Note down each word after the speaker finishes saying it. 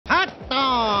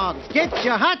Get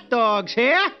your hot dogs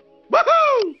here.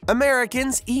 Woohoo!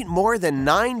 Americans eat more than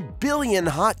 9 billion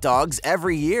hot dogs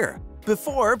every year.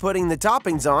 Before putting the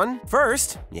toppings on,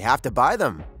 first, you have to buy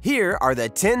them. Here are the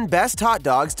 10 best hot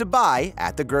dogs to buy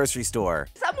at the grocery store.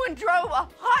 Someone drove a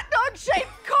hot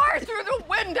dog-shaped car through the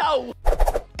window!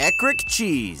 Eckrich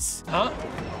Cheese. Huh?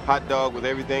 Hot dog with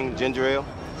everything, ginger ale,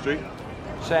 street.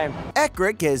 Same.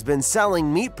 Eckrich has been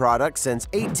selling meat products since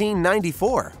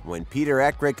 1894, when Peter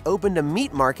Eckrich opened a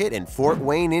meat market in Fort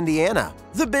Wayne, Indiana.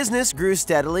 The business grew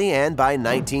steadily, and by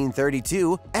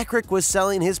 1932, Eckrich was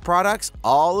selling his products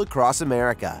all across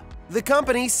America. The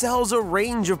company sells a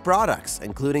range of products,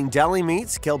 including deli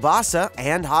meats, kielbasa,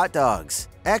 and hot dogs.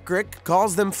 Eckrich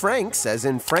calls them Franks, as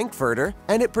in Frankfurter,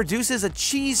 and it produces a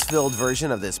cheese-filled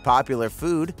version of this popular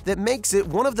food that makes it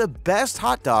one of the best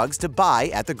hot dogs to buy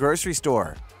at the grocery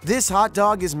store. This hot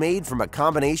dog is made from a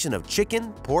combination of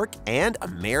chicken, pork, and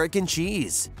American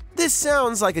cheese. This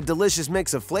sounds like a delicious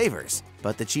mix of flavors,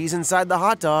 but the cheese inside the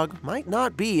hot dog might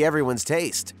not be everyone's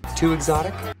taste. Too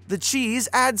exotic? The cheese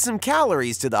adds some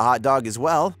calories to the hot dog as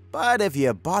well, but if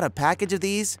you bought a package of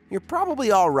these, you're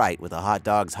probably all right with a hot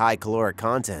dog's high caloric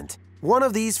content. One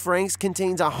of these Franks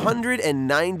contains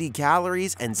 190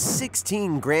 calories and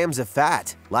 16 grams of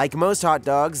fat. Like most hot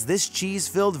dogs, this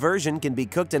cheese-filled version can be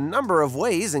cooked a number of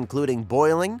ways, including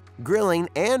boiling, grilling,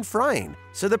 and frying,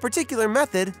 so the particular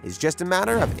method is just a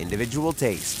matter of individual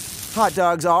taste. Hot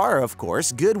dogs are, of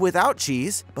course, good without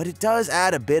cheese, but it does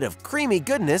add a bit of creamy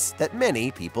goodness that many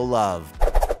people love.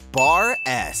 Bar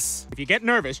S. If you get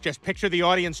nervous, just picture the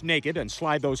audience naked and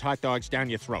slide those hot dogs down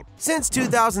your throat. Since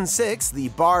 2006, the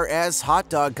Bar S hot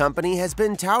dog company has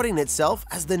been touting itself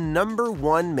as the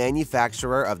 #1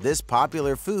 manufacturer of this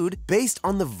popular food based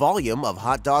on the volume of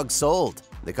hot dogs sold.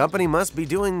 The company must be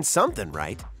doing something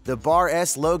right. The Bar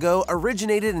S logo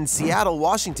originated in Seattle,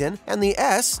 Washington, and the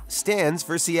S stands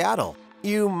for Seattle.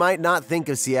 You might not think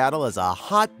of Seattle as a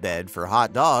hotbed for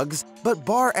hot dogs, but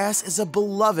Bar S is a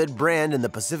beloved brand in the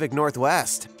Pacific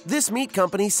Northwest. This meat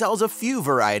company sells a few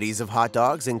varieties of hot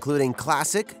dogs, including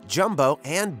classic, jumbo,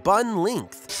 and bun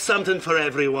length. Something for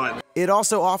everyone. It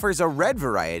also offers a red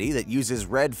variety that uses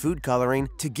red food coloring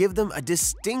to give them a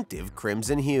distinctive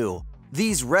crimson hue.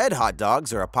 These red hot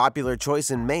dogs are a popular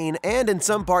choice in Maine and in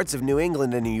some parts of New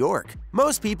England and New York.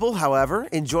 Most people, however,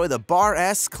 enjoy the Bar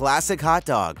S Classic hot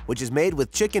dog, which is made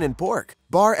with chicken and pork.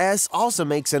 Bar S also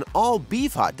makes an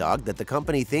all-beef hot dog that the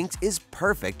company thinks is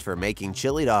perfect for making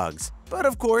chili dogs. But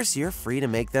of course, you're free to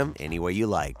make them any way you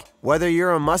like. Whether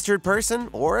you're a mustard person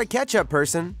or a ketchup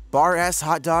person, Bar S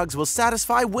hot dogs will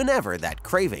satisfy whenever that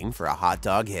craving for a hot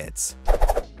dog hits.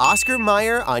 Oscar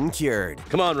Mayer Uncured.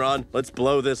 Come on, Ron, let's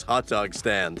blow this hot dog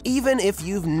stand. Even if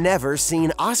you've never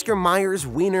seen Oscar Mayer's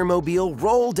Wienermobile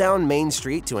roll down Main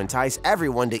Street to entice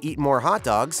everyone to eat more hot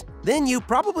dogs, then you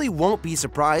probably won't be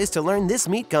surprised to learn this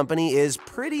meat company is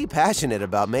pretty passionate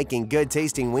about making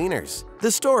good-tasting wieners. The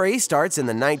story starts in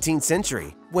the 19th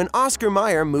century, when Oscar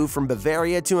Mayer moved from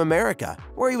Bavaria to America,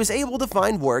 where he was able to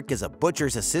find work as a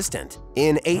butcher's assistant.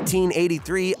 In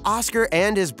 1883, Oscar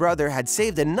and his brother had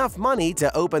saved enough money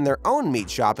to open their own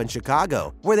meat shop in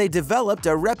Chicago, where they developed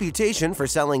a reputation for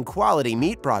selling quality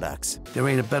meat products. There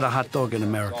ain't a better hot dog in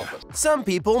America. Some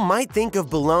people might think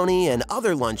of bologna and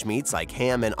other lunch meats like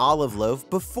ham and olive loaf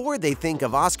before they think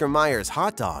of Oscar Mayer's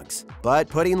hot dogs. But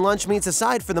putting lunch meats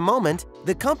aside for the moment,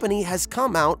 the company has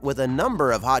come out with a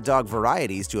number of hot dog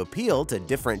varieties to appeal to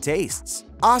different tastes.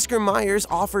 Oscar Mayer's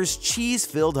offers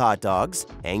cheese-filled hot dogs,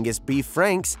 Angus beef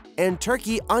Franks, and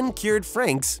turkey uncured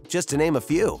Franks, just to name a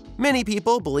few. Many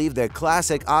people believe the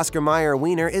classic Oscar Mayer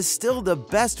wiener is still the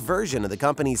best version of the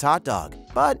company's hot dog,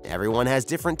 but everyone has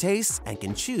different tastes and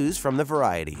can choose from the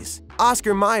varieties.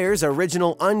 Oscar Mayer's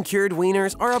original uncured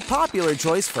wieners are a popular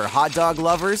choice for hot dog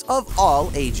lovers of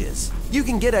all ages. You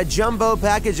can get a jumbo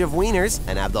package of wieners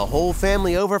and have the whole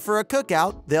family over for a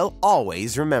cookout they'll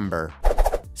always remember.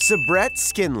 Sabrett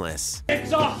Skinless.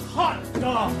 It's a hot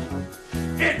dog!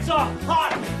 It's a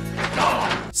hot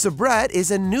dog! Sabrett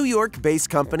is a New York-based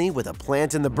company with a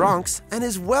plant in the Bronx and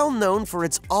is well known for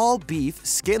its all-beef,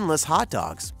 skinless hot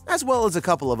dogs, as well as a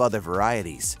couple of other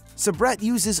varieties. Sabrett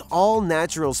uses all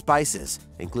natural spices,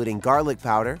 including garlic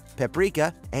powder,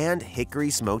 paprika, and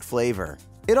hickory smoked flavor.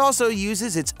 It also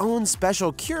uses its own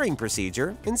special curing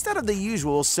procedure instead of the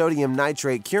usual sodium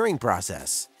nitrate curing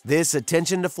process. This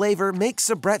attention to flavor makes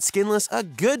Sabrett Skinless a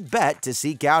good bet to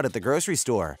seek out at the grocery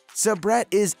store. Sabrett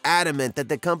is adamant that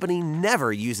the company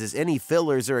never uses any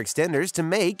fillers or extenders to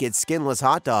make its skinless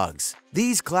hot dogs.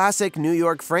 These classic New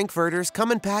York Frankfurters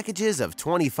come in packages of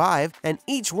 25, and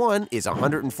each one is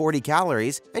 140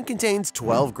 calories and contains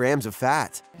 12 grams of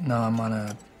fat. No, I'm on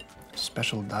a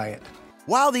special diet.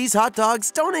 While these hot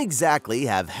dogs don't exactly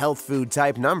have health food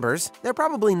type numbers, they're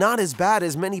probably not as bad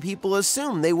as many people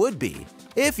assume they would be.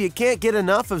 If you can't get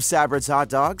enough of Sabrett's hot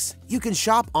dogs, you can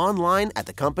shop online at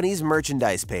the company's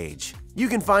merchandise page. You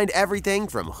can find everything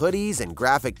from hoodies and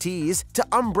graphic tees to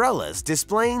umbrellas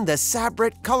displaying the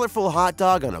Sabrett colorful hot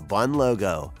dog on a bun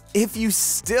logo. If you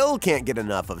still can't get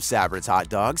enough of Sabrett's hot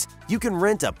dogs, you can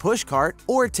rent a push cart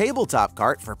or tabletop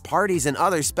cart for parties and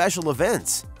other special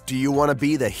events. Do you want to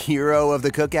be the hero of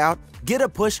the cookout? Get a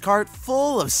push cart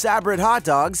full of Sabrett hot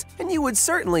dogs, and you would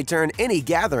certainly turn any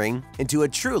gathering into a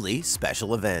truly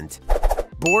special event.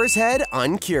 Boar's Head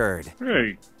Uncured.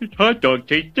 Hey, this hot dog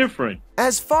tastes different.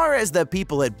 As far as the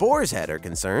people at Boar's Head are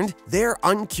concerned, their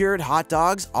uncured hot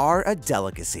dogs are a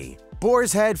delicacy.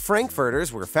 Boar's Head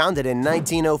Frankfurters were founded in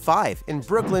 1905 in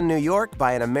Brooklyn, New York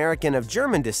by an American of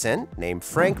German descent named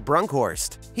Frank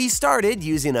Brunkhorst. He started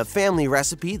using a family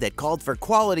recipe that called for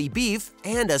quality beef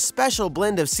and a special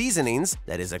blend of seasonings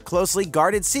that is a closely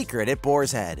guarded secret at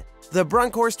Boar's Head. The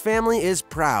Brunkhorst family is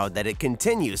proud that it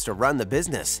continues to run the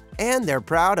business, and they're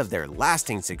proud of their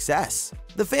lasting success.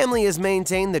 The family has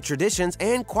maintained the traditions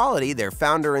and quality their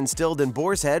founder instilled in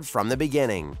Boar's Head from the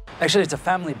beginning. Actually, it's a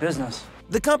family business.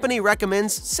 The company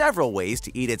recommends several ways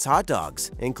to eat its hot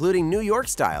dogs, including New York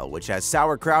style, which has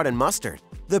sauerkraut and mustard.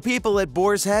 The people at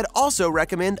Boar's Head also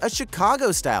recommend a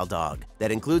Chicago-style dog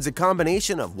that includes a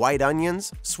combination of white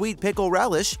onions, sweet pickle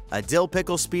relish, a dill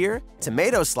pickle spear,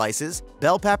 tomato slices,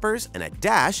 bell peppers, and a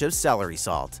dash of celery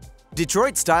salt.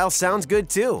 Detroit style sounds good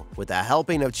too, with a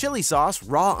helping of chili sauce,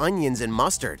 raw onions, and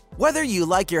mustard. Whether you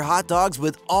like your hot dogs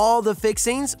with all the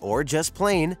fixings or just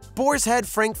plain, Boar's Head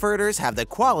Frankfurters have the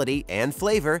quality and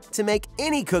flavor to make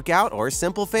any cookout or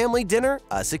simple family dinner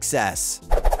a success.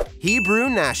 Hebrew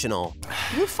National.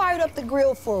 You fired up the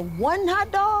grill for one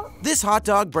hot dog? This hot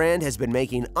dog brand has been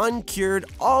making uncured,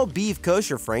 all-beef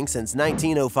kosher frank since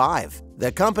 1905.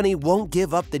 The company won't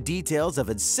give up the details of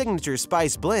its signature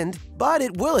spice blend, but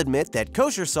it will admit that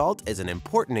kosher salt is an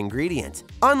important ingredient.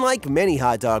 Unlike many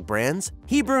hot dog brands,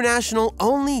 Hebrew National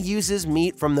only uses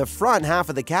meat from the front half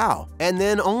of the cow, and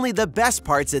then only the best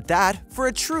parts at that for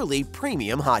a truly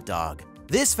premium hot dog.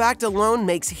 This fact alone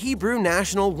makes Hebrew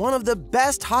National one of the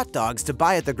best hot dogs to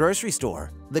buy at the grocery store.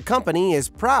 The company is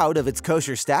proud of its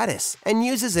kosher status and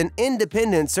uses an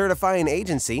independent certifying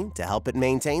agency to help it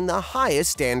maintain the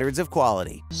highest standards of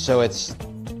quality. So it's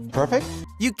perfect?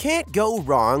 You can't go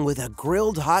wrong with a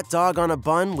grilled hot dog on a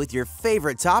bun with your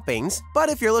favorite toppings, but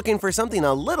if you're looking for something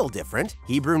a little different,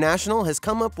 Hebrew National has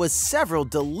come up with several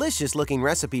delicious-looking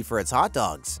recipes for its hot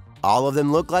dogs. All of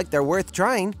them look like they're worth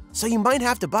trying, so you might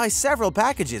have to buy several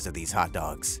packages of these hot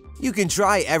dogs. You can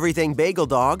try everything bagel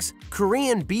dogs,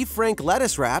 Korean beef frank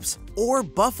lettuce wraps, or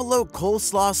buffalo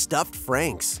coleslaw stuffed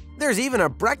franks. There's even a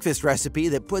breakfast recipe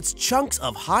that puts chunks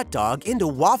of hot dog into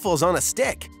waffles on a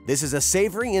stick. This is a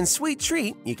savory and sweet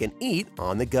treat you can eat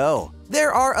on the go.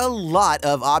 There are a lot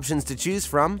of options to choose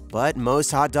from, but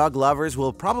most hot dog lovers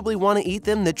will probably want to eat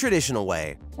them the traditional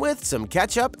way, with some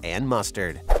ketchup and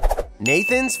mustard.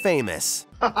 Nathan's Famous.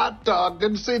 Hot dog,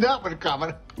 didn't see that one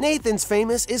coming. Nathan's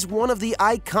Famous is one of the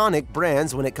iconic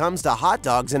brands when it comes to hot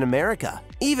dogs in America.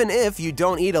 Even if you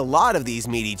don't eat a lot of these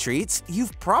meaty treats,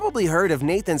 you've probably heard of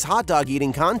Nathan's hot dog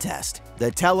eating contest.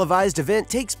 The televised event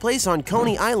takes place on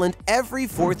Coney Island every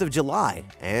 4th of July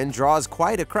and draws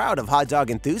quite a crowd of hot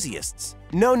dog enthusiasts.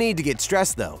 No need to get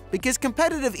stressed though, because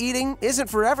competitive eating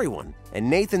isn't for everyone, and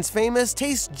Nathan's Famous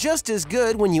tastes just as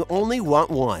good when you only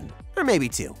want one, or maybe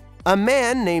two. A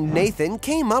man named Nathan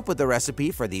came up with the recipe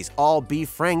for these all-beef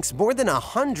franks more than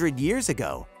 100 years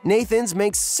ago. Nathan's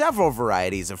makes several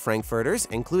varieties of frankfurters,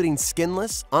 including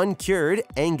skinless, uncured,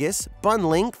 Angus, bun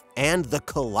length, and the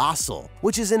Colossal,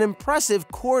 which is an impressive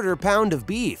quarter pound of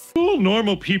beef. All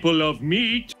normal people love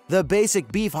meat. The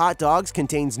basic beef hot dogs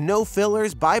contains no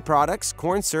fillers, byproducts,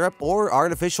 corn syrup, or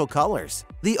artificial colors.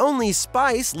 The only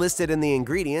spice listed in the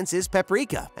ingredients is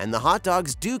paprika, and the hot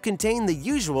dogs do contain the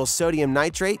usual sodium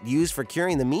nitrate used for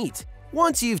curing the meat.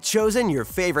 Once you've chosen your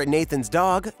favorite Nathan's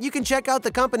dog, you can check out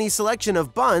the company's selection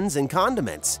of buns and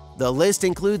condiments. The list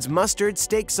includes mustard,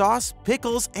 steak sauce,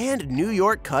 pickles, and New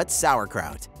York cut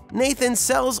sauerkraut. Nathan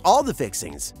sells all the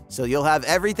fixings, so you'll have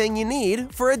everything you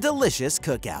need for a delicious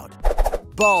cookout.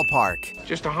 Ballpark.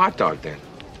 Just a hot dog then.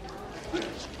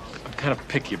 I'm kind of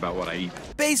picky about what I eat.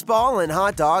 Baseball and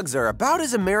hot dogs are about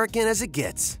as American as it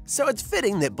gets, so it's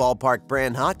fitting that Ballpark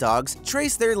brand hot dogs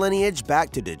trace their lineage back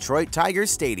to Detroit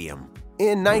Tigers Stadium.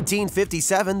 In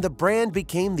 1957, the brand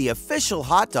became the official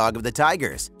hot dog of the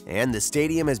Tigers, and the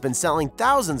stadium has been selling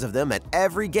thousands of them at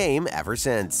every game ever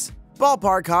since.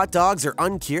 Ballpark hot dogs are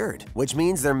uncured, which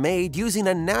means they're made using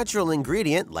a natural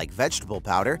ingredient like vegetable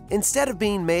powder instead of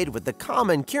being made with the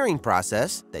common curing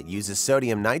process that uses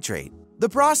sodium nitrate. The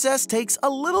process takes a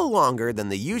little longer than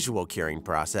the usual curing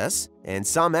process, and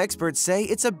some experts say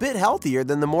it's a bit healthier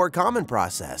than the more common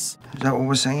process. Is that what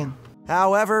we're saying?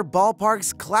 However,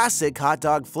 Ballpark's classic hot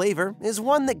dog flavor is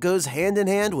one that goes hand in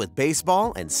hand with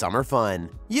baseball and summer fun.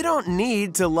 You don't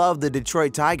need to love the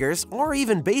Detroit Tigers or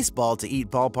even baseball to eat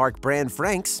Ballpark brand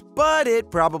Franks, but it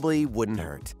probably wouldn't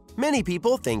hurt. Many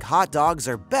people think hot dogs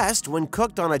are best when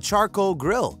cooked on a charcoal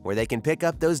grill, where they can pick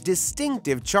up those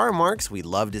distinctive char marks we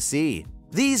love to see.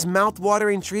 These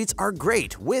mouth-watering treats are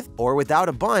great with or without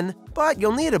a bun, but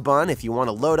you'll need a bun if you want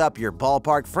to load up your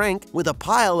Ballpark Frank with a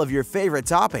pile of your favorite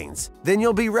toppings. Then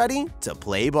you'll be ready to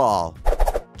play ball.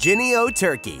 Ginny-O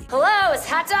Turkey. Hello, is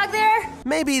hot dog there?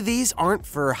 Maybe these aren't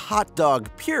for hot dog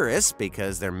purists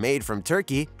because they're made from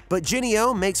turkey, but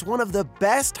Ginny-O makes one of the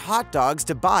best hot dogs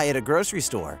to buy at a grocery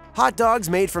store. Hot dogs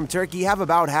made from turkey have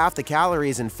about half the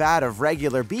calories and fat of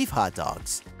regular beef hot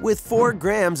dogs. With 4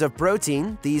 grams of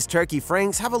protein, these turkey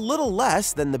franks have a little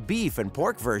less than the beef and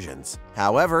pork versions.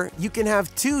 However, you can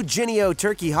have 2 Ginny-O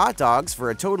turkey hot dogs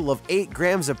for a total of 8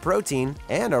 grams of protein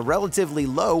and a relatively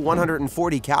low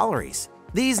 140 calories.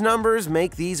 These numbers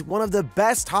make these one of the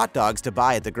best hot dogs to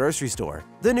buy at the grocery store.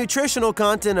 The nutritional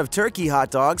content of turkey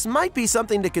hot dogs might be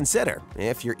something to consider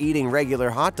if you're eating regular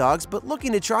hot dogs but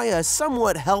looking to try a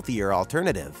somewhat healthier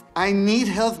alternative. I need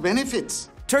health benefits.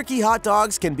 Turkey hot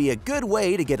dogs can be a good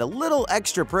way to get a little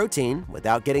extra protein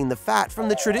without getting the fat from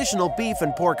the traditional beef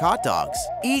and pork hot dogs.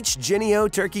 Each Ginny-O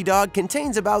turkey dog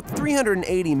contains about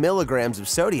 380 milligrams of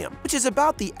sodium, which is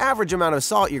about the average amount of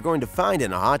salt you're going to find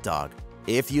in a hot dog.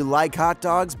 If you like hot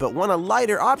dogs but want a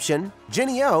lighter option,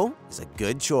 Ginny-O is a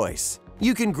good choice.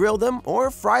 You can grill them or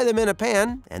fry them in a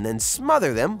pan and then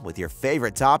smother them with your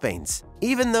favorite toppings.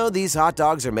 Even though these hot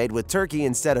dogs are made with turkey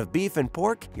instead of beef and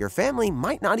pork, your family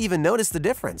might not even notice the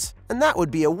difference, and that would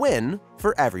be a win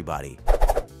for everybody.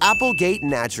 Applegate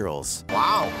Naturals.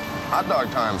 Wow, hot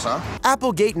dog times, huh?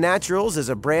 Applegate Naturals is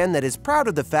a brand that is proud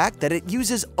of the fact that it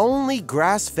uses only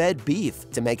grass-fed beef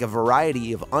to make a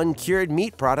variety of uncured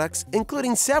meat products,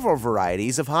 including several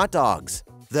varieties of hot dogs.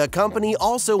 The company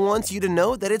also wants you to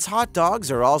know that its hot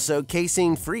dogs are also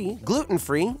casein-free,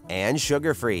 gluten-free, and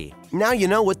sugar-free. Now you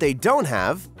know what they don't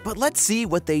have, but let's see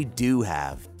what they do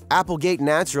have. Applegate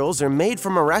Naturals are made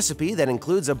from a recipe that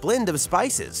includes a blend of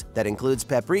spices that includes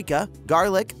paprika,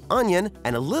 garlic, onion,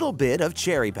 and a little bit of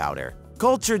cherry powder.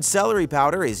 Cultured celery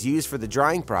powder is used for the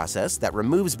drying process that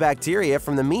removes bacteria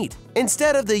from the meat,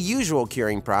 instead of the usual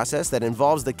curing process that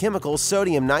involves the chemical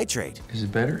sodium nitrate. Is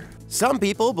it better? Some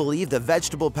people believe the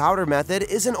vegetable powder method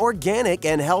is an organic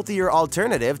and healthier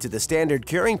alternative to the standard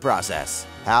curing process.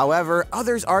 However,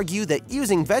 others argue that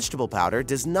using vegetable powder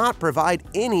does not provide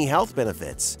any health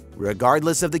benefits.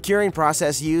 Regardless of the curing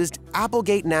process used,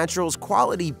 Applegate Naturals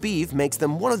quality beef makes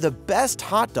them one of the best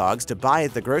hot dogs to buy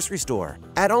at the grocery store.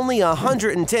 At only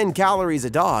 110 calories a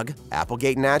dog,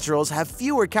 Applegate Naturals have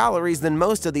fewer calories than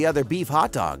most of the other beef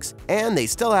hot dogs, and they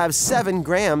still have 7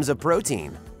 grams of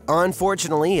protein.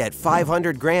 Unfortunately, at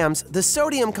 500 grams, the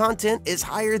sodium content is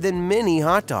higher than many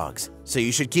hot dogs, so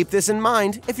you should keep this in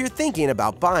mind if you're thinking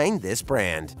about buying this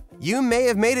brand. You may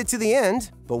have made it to the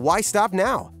end, but why stop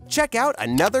now? Check out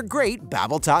another great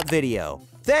BabbleTop video.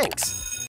 Thanks!